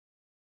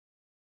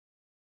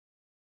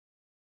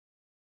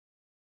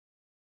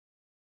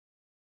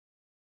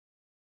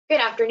Good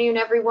afternoon,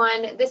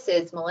 everyone. This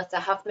is Melissa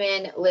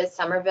Huffman, Liz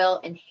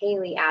Somerville, and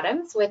Haley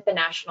Adams with the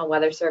National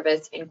Weather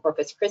Service in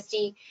Corpus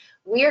Christi.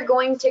 We are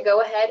going to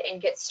go ahead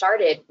and get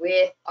started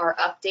with our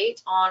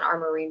update on our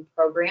marine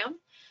program.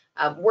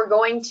 We're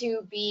going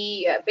to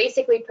be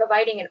basically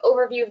providing an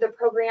overview of the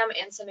program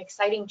and some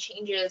exciting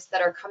changes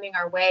that are coming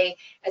our way,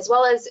 as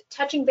well as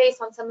touching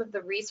base on some of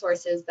the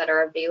resources that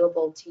are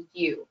available to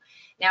you.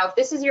 Now, if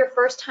this is your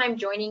first time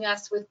joining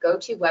us with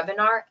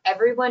GoToWebinar,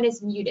 everyone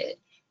is muted.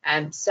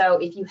 So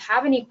if you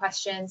have any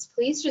questions,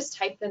 please just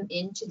type them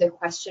into the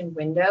question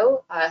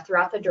window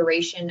throughout the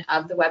duration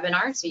of the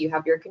webinar. So you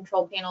have your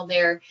control panel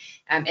there,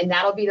 and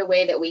that'll be the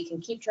way that we can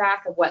keep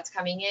track of what's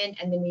coming in,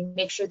 and then we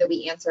make sure that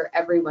we answer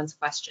everyone's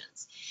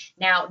questions.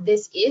 Now,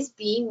 this is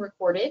being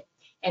recorded,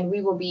 and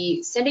we will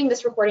be sending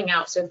this recording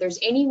out. So if there's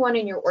anyone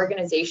in your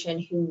organization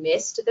who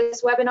missed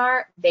this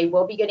webinar, they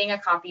will be getting a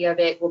copy of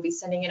it. We'll be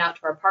sending it out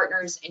to our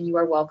partners, and you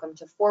are welcome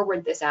to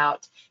forward this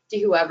out to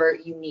whoever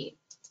you need.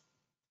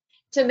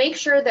 To make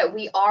sure that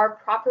we are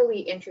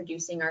properly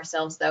introducing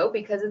ourselves, though,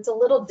 because it's a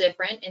little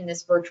different in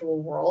this virtual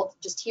world,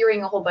 just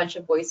hearing a whole bunch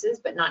of voices,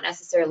 but not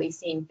necessarily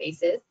seeing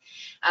faces.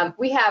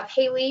 We have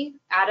Haley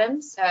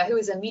Adams, who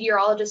is a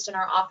meteorologist in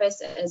our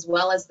office, as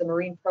well as the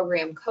Marine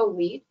Program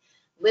co-lead.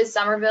 Liz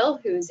Somerville,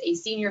 who's a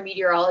senior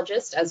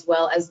meteorologist, as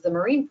well as the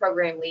Marine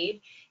Program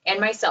lead, and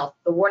myself,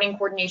 the warning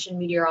coordination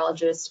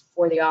meteorologist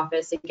for the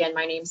office. Again,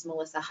 my name's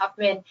Melissa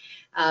Huffman.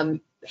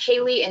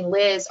 Haley and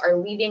Liz are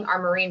leading our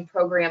marine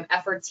program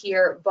efforts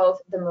here,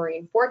 both the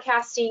marine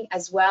forecasting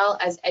as well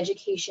as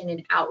education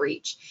and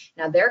outreach.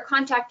 Now, their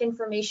contact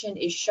information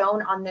is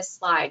shown on this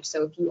slide.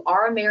 So if you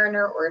are a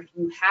mariner or if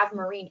you have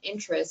marine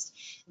interest,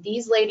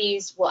 these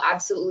ladies will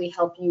absolutely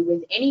help you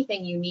with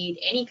anything you need,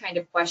 any kind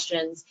of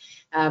questions.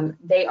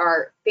 They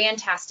are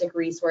fantastic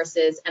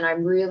resources, and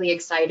I'm really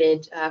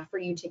excited for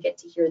you to get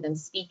to hear them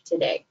speak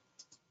today.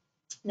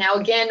 Now,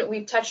 again,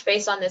 we've touched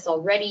base on this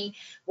already.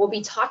 We'll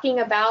be talking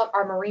about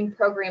our marine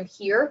program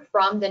here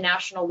from the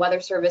National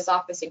Weather Service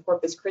office in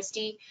Corpus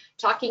Christi,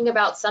 talking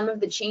about some of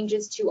the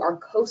changes to our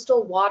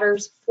coastal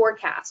waters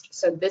forecast.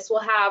 So this will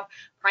have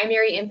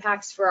primary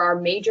impacts for our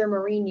major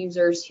marine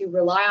users who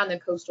rely on the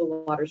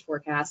coastal waters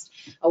forecast.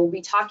 We'll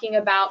be talking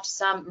about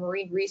some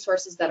marine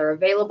resources that are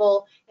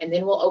available, and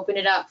then we'll open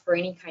it up for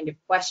any kind of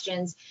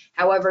questions.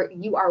 However,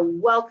 you are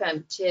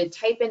welcome to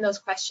type in those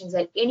questions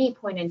at any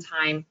point in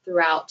time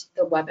throughout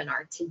the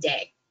webinar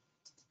today.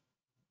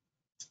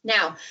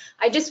 Now,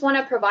 I just want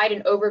to provide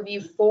an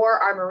overview for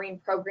our marine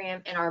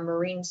program and our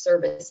marine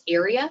service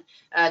area.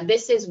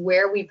 This is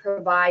where we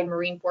provide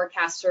marine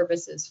forecast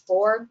services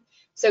for.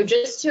 So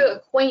just to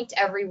acquaint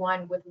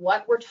everyone with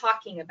what we're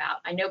talking about,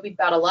 I know we've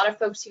got a lot of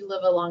folks who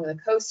live along the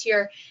coast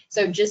here.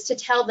 So just to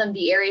tell them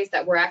the areas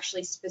that we're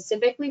actually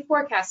specifically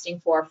forecasting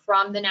for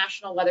from the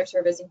National Weather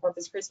Service in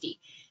Corpus Christi.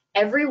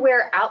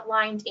 Everywhere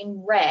outlined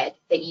in red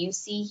that you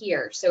see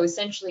here, so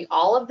essentially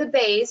all of the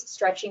bays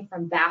stretching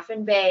from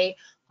Baffin Bay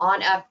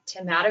on up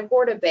to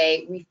Matagorda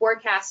Bay, we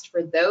forecast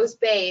for those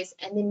bays,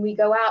 and then we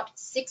go out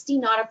 60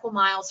 nautical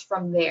miles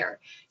from there.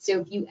 So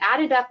if you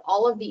added up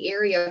all of the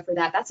area for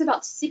that, that's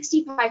about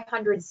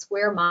 6,500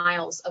 square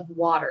miles of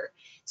water.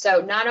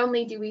 So not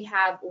only do we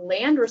have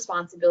land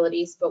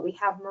responsibilities, but we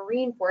have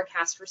marine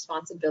forecast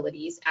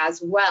responsibilities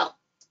as well.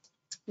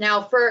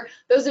 Now, for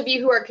those of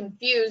you who are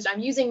confused,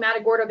 I'm using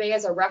Matagorda Bay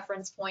as a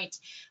reference point.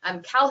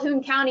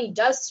 Calhoun County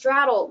does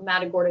straddle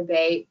Matagorda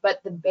Bay,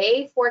 but the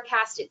bay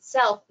forecast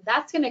itself,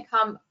 that's going to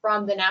come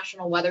from the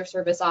National Weather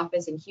Service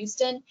office in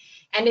Houston.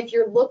 And if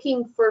you're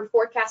looking for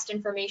forecast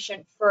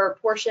information for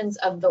portions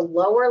of the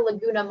lower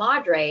Laguna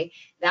Madre,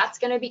 that's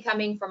going to be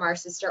coming from our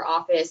sister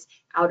office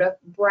out of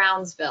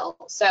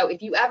Brownsville. So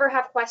if you ever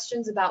have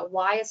questions about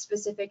why a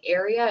specific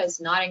area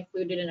is not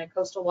included in a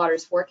coastal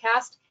waters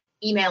forecast,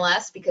 email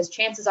us, because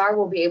chances are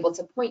we'll be able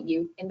to point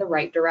you in the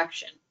right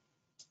direction.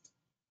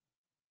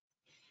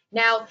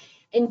 Now,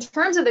 in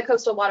terms of the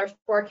coastal waters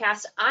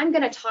forecast, I'm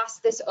going to toss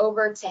this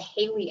over to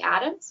Haley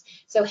Adams.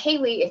 So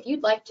Haley, if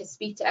you'd like to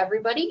speak to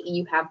everybody,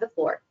 you have the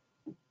floor.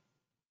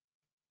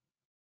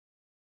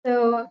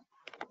 So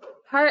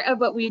part of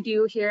what we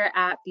do here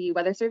at the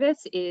Weather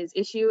Service is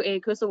issue a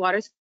coastal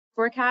waters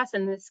forecast,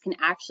 and this can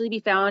actually be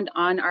found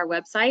on our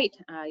website.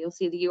 You'll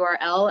see the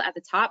URL at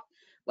the top,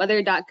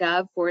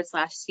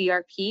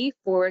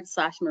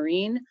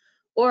 weather.gov/CRP/marine,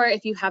 or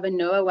if you have a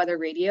NOAA weather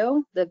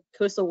radio, the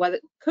coastal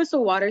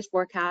waters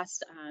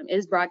forecast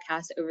is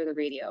broadcast over the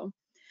radio.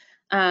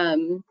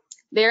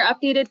 They're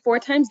updated 4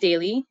 times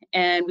daily,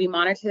 and we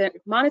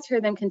monitor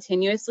them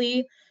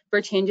continuously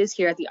for changes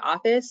here at the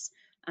office.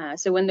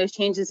 So when those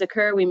changes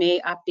occur, we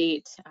may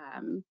update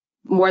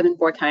more than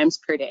 4 times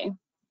per day.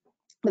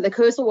 But the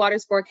coastal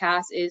waters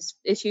forecast is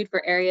issued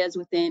for areas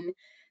within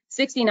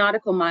 60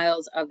 nautical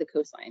miles of the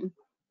coastline.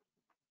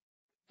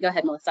 Go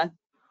ahead, Melissa.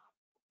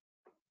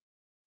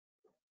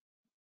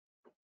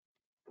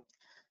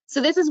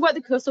 So this is what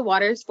the coastal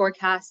waters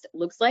forecast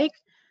looks like.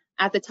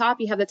 At the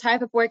top, you have the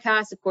type of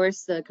forecast, of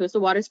course, the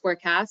coastal waters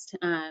forecast.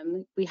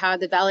 We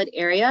have the valid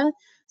area.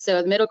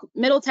 So the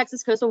middle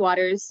Texas coastal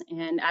waters,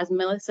 and as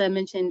Melissa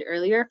mentioned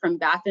earlier, from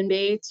Baffin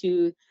Bay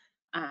to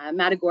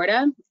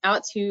Matagorda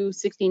out to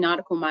 60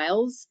 nautical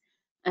miles.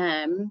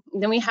 Then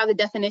we have the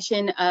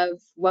definition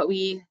of what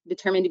we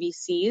determine to be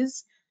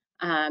seas.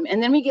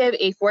 And then we give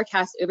a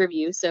forecast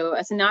overview, so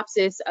a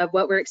synopsis of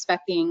what we're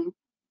expecting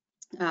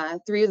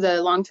through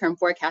the long-term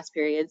forecast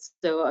periods,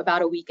 so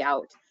about a week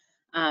out.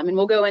 And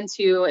we'll go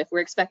into if we're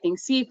expecting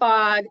sea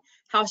fog,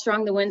 how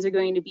strong the winds are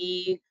going to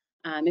be,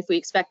 if we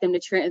expect them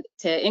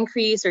to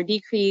increase or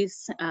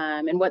decrease,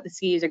 and what the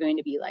seas are going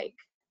to be like.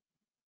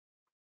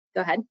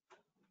 Go ahead.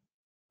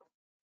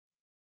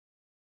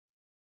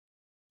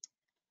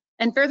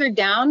 And further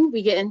down,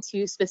 we get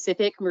into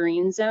specific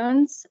marine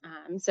zones.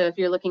 So if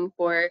you're looking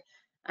for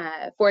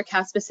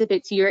forecast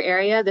specific to your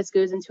area, this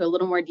goes into a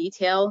little more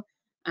detail.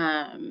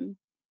 And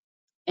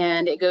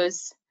it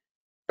goes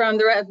from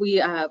the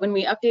when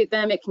we update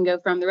them, it can go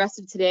from the rest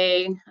of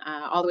today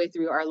all the way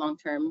through our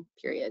long-term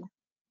period.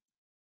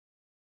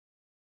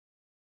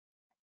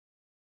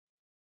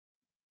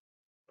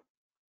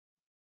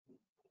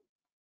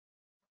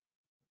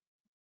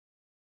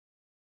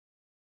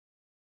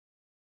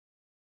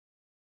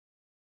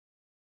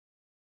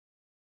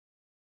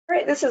 All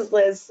right, this is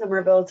Liz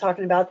Somerville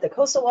talking about the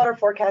coastal water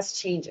forecast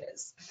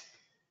changes.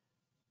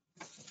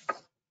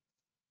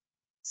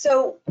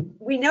 So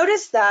we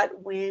noticed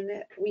that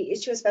when we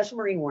issue a special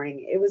marine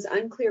warning, it was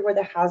unclear where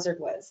the hazard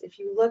was. If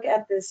you look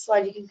at this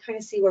slide, you can kind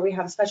of see where we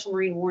have a special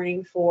marine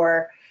warning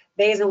for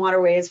bays and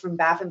waterways from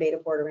Baffin Bay to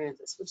Port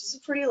Aransas, which is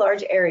a pretty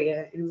large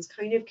area, and it was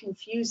kind of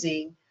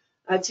confusing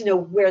to know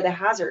where the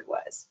hazard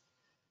was.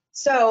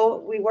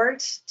 So we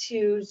worked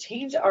to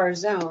change our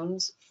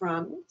zones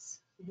from, oops,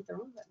 I hit the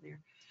wrong button there.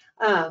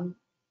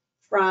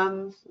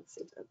 Let's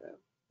see,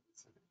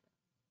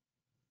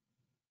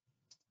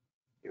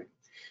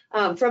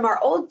 from our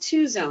old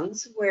 2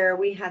 zones, where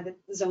we had the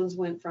zones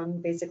went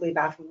from basically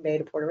Baffin Bay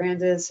to Port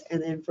Aransas,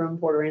 and then from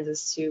Port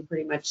Aransas to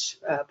pretty much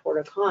Port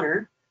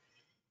O'Connor.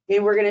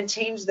 And we're going to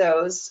change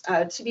those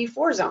to be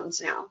 4 zones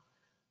now.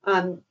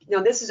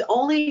 Now this is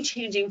only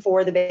changing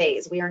for the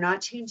bays. We are not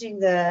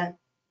changing the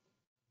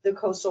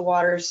coastal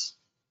waters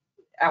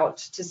out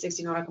to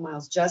 60 nautical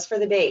miles, just for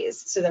the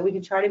bays, so that we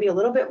can try to be a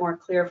little bit more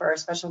clear for our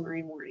special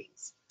marine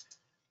warnings.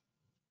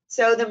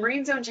 So the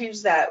marine zone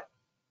changes that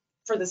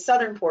for the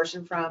southern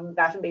portion from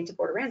Baffin Bay to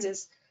Port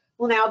Aransas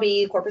will now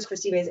be Corpus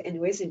Christi Bays and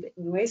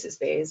Nueces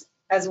Bays,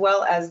 as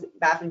well as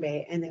Baffin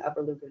Bay and the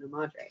upper Laguna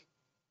Madre.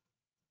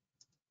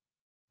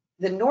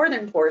 The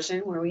northern portion,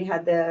 where we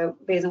had the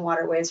bays and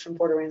waterways from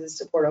Port Aransas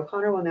to Port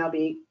O'Connor, will now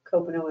be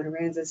Copano and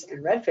Aransas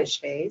and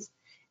Redfish Bays,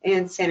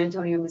 and San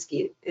Antonio,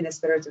 Mesquite, and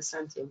Espiritu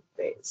Santo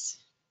Bays.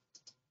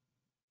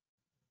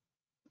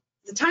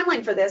 The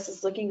timeline for this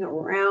is looking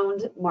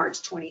around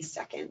March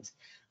 22nd.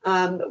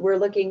 We're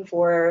looking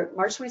for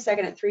March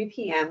 22nd at 3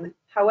 p.m.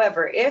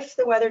 However, if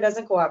the weather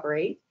doesn't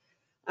cooperate,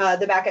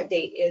 the backup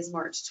date is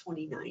March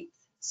 29th.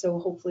 So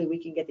hopefully we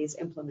can get these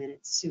implemented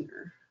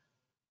sooner.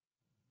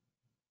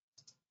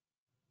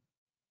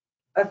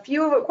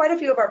 Quite a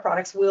few of our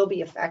products will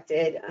be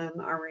affected.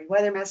 Our marine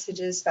weather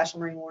messages, special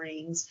marine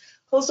warnings,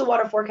 coastal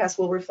water forecasts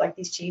will reflect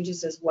these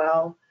changes as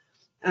well.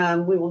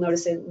 We will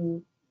notice it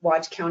in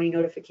Watch County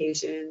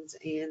notifications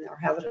and our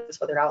hazardous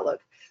weather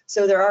outlook.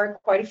 So there are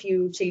quite a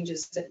few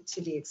changes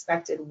to be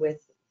expected with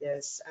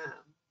this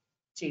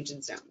change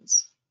in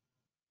zones.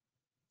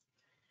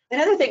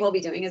 Another thing we'll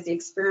be doing is the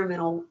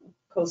experimental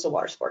coastal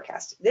waters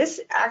forecast. This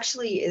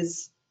actually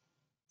is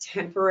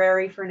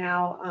temporary for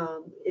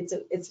now. It's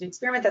an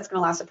experiment that's going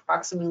to last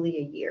approximately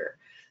a year.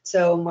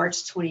 So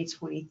March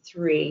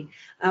 2023.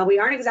 We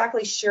aren't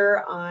exactly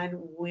sure on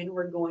when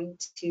we're going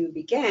to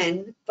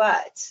begin,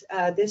 but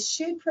this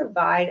should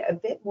provide a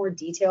bit more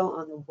detail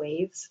on the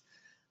waves,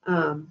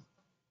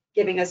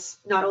 giving us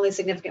not only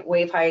significant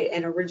wave height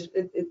and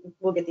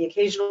we'll get the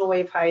occasional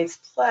wave heights,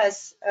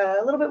 plus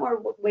a little bit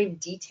more wave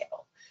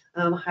detail,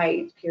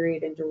 height,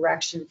 period, and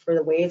direction for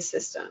the wave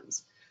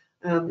systems.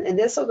 And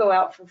this will go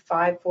out for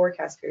 5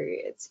 forecast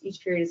periods.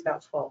 Each period is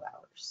about 12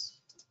 hours.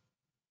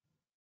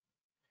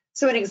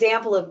 So an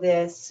example of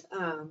this,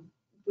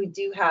 we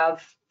do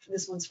have,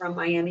 this one's from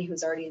Miami,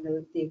 who's already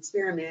in the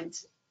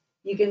experiment.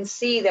 You can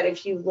see that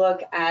if you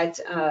look at,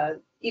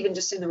 even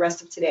just in the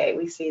rest of today,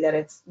 we see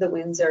that the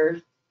winds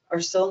are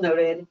still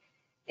noted.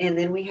 And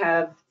then we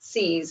have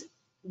seas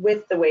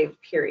with the wave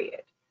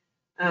period.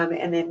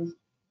 And then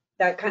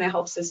that kind of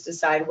helps us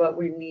decide what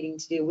we're needing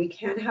to do. We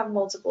can have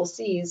multiple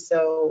seas,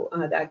 so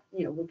that,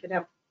 we could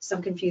have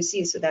some confused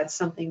seas. So that's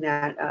something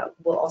that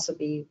will also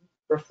be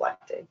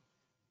reflected.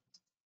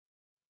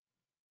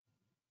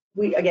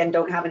 We, again,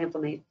 don't have an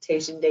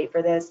implementation date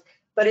for this,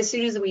 but as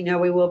soon as we know,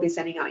 we will be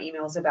sending out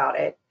emails about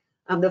it.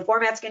 The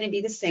format's going to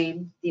be the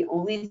same. The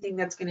only thing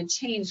that's going to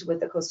change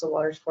with the coastal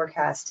waters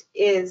forecast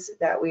is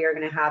that we are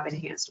going to have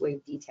enhanced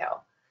wave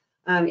detail.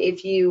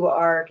 If you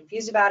are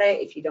confused about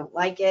it, if you don't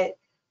like it,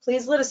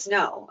 please let us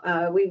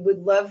know. We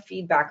would love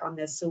feedback on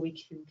this so we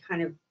can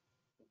kind of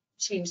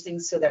change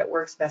things so that it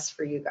works best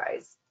for you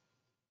guys.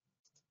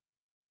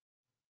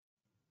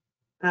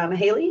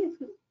 Haley,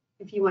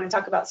 if you want to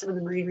talk about some of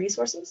the marine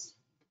resources.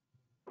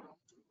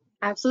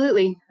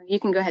 Absolutely. You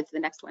can go ahead to the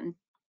next one.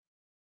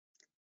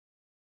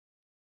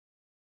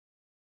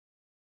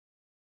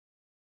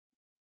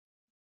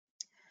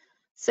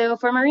 So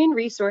for marine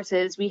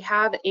resources, we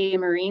have a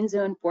Marine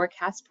Zone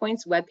Forecast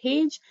Points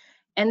webpage,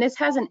 and this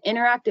has an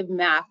interactive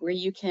map where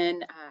you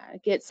can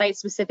get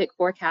site-specific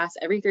forecasts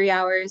every 3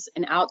 hours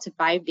and out to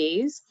 5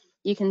 days.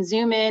 You can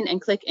zoom in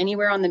and click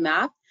anywhere on the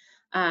map.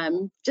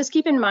 Just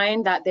keep in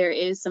mind that there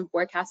is some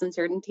forecast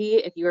uncertainty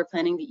if you are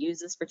planning to use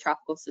this for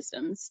tropical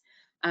systems.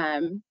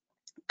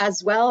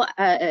 As well,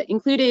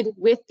 included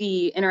with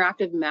the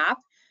interactive map,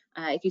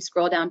 if you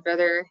scroll down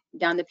further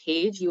down the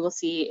page, you will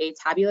see a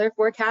tabular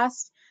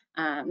forecast.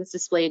 It's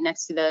displayed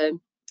next to the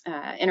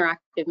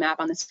interactive map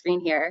on the screen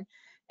here.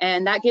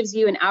 And that gives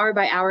you an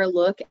hour-by-hour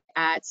look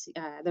at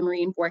the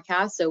marine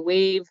forecast. So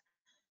wave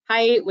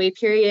height, wave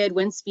period,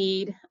 wind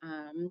speed,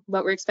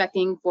 what we're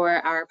expecting for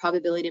our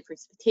probability of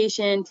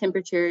precipitation,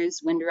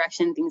 temperatures, wind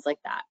direction, things like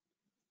that.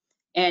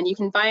 And you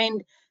can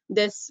find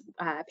this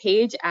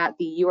page at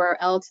the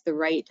URL to the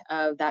right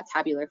of that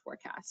tabular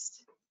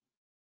forecast.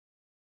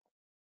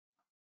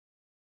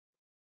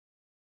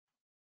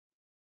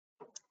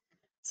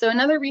 So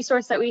another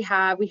resource that we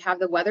have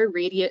the Weather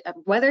Ready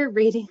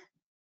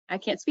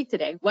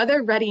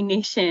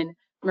Nation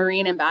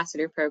Marine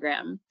Ambassador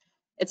Program.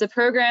 It's a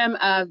program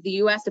of the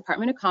U.S.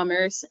 Department of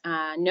Commerce,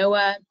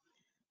 NOAA,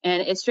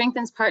 and it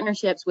strengthens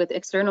partnerships with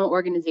external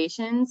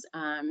organizations,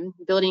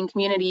 building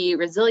community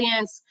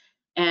resilience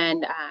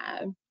and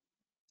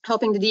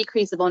helping to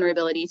decrease the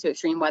vulnerability to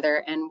extreme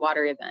weather and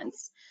water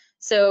events.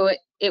 So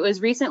it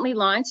was recently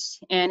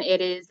launched, and it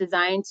is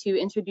designed to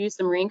introduce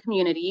the marine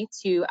community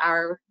to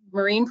our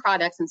marine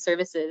products and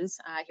services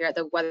here at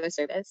the Weather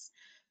Service.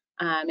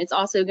 It's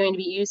also going to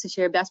be used to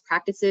share best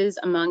practices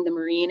among the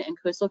marine and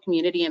coastal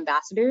community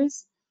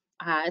ambassadors.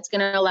 It's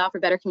going to allow for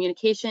better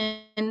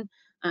communication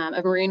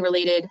of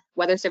marine-related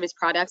Weather Service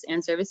products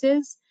and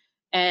services,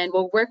 and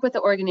we'll work with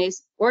the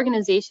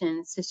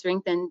organizations to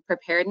strengthen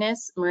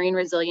preparedness, marine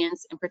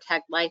resilience, and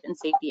protect life and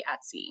safety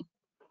at sea.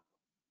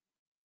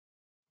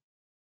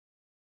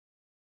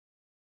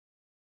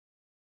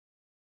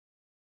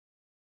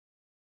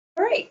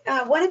 All right,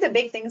 one of the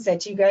big things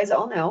that you guys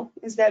all know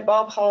is that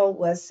Bob Hall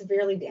was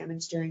severely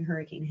damaged during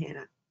Hurricane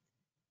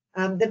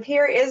Hannah. The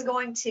pier is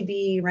going to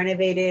be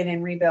renovated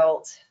and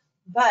rebuilt,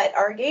 but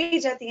our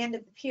gauge at the end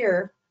of the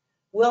pier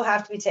will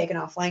have to be taken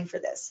offline for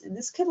this, and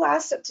this could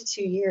last up to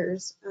 2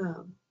 years.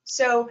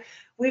 So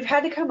we've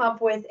had to come up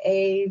with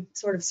a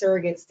sort of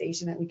surrogate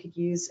station that we could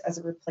use as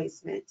a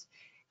replacement.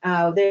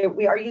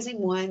 We are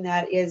using one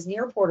that is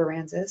near Port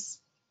Aransas.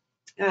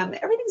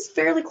 Everything's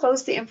fairly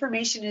close. The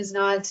information is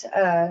not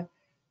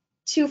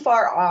too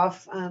far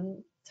off.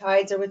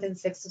 Tides are within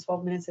 6 to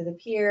 12 minutes of the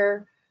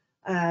pier.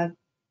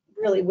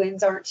 Really,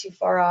 winds aren't too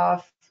far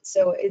off.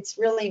 So it's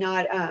really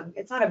not,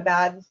 it's not a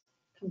bad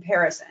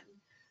comparison.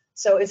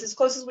 So it's as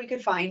close as we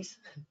could find.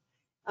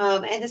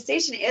 And the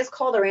station is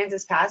called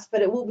Aransas Pass,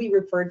 but it will be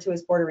referred to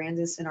as Port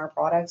Aransas in our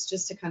products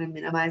just to kind of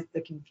minimize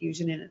the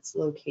confusion in its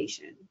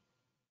location.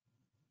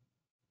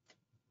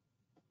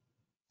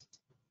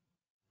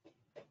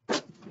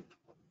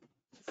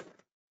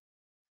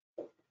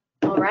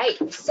 All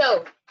right,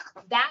 so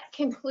that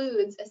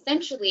concludes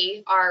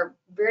essentially our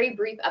very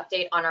brief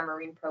update on our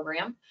marine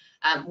program.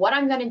 What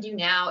I'm going to do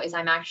now is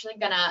I'm actually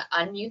going to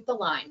unmute the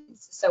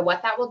lines. So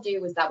what that will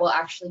do is that will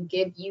actually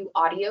give you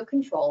audio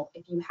control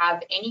if you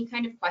have any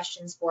kind of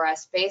questions for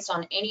us based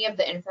on any of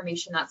the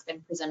information that's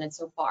been presented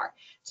so far.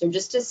 So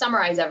just to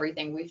summarize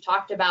everything, we've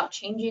talked about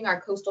changing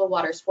our coastal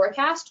waters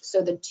forecast.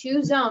 So the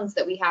 2 zones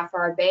that we have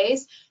for our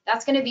bays,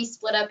 that's going to be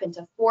split up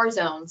into 4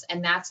 zones,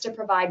 and that's to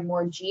provide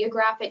more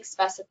geographic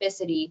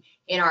specificity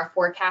in our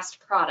forecast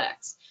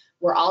products.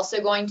 We're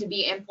also going to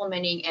be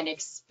implementing an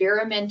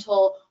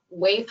experimental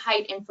wave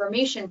height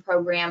information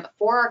program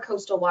for our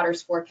coastal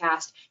waters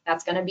forecast.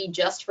 That's going to be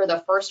just for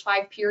the first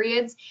 5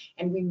 periods,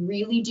 and we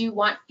really do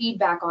want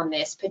feedback on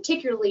this,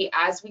 particularly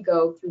as we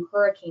go through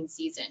hurricane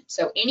season.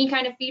 So any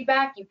kind of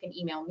feedback, you can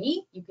email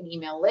me, you can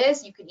email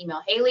Liz, you can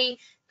email Haley,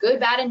 good,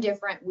 bad, and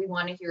different. We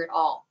want to hear it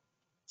all.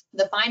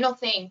 The final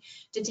thing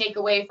to take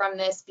away from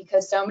this,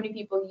 because so many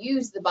people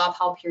use the Bob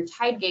Hall Pier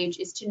tide gauge,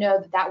 is to know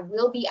that that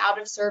will be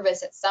out of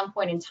service at some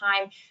point in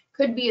time,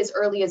 could be as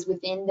early as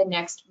within the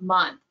next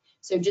month.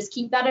 So just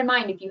keep that in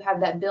mind if you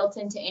have that built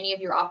into any of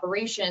your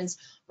operations.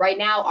 Right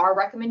now, our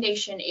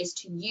recommendation is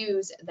to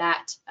use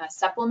that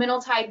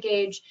supplemental tide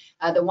gauge,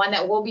 the one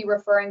that we'll be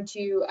referring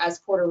to as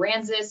Port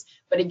Aransas.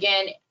 But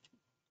again,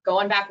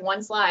 going back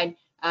one slide,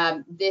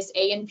 this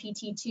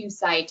ANPT2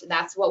 site,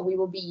 that's what we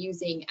will be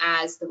using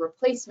as the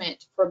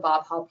replacement for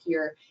Bob Hall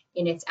Pier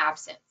in its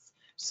absence.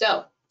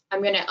 So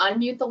I'm going to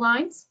unmute the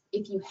lines.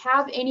 If you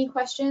have any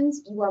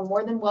questions, you are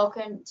more than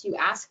welcome to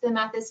ask them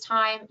at this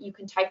time. You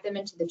can type them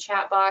into the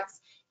chat box.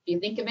 If you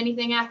think of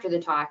anything after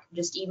the talk,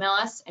 just email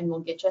us and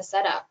we'll get you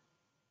set up.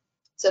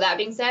 So that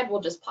being said,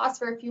 we'll just pause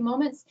for a few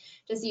moments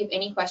to see if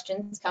any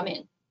questions come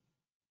in.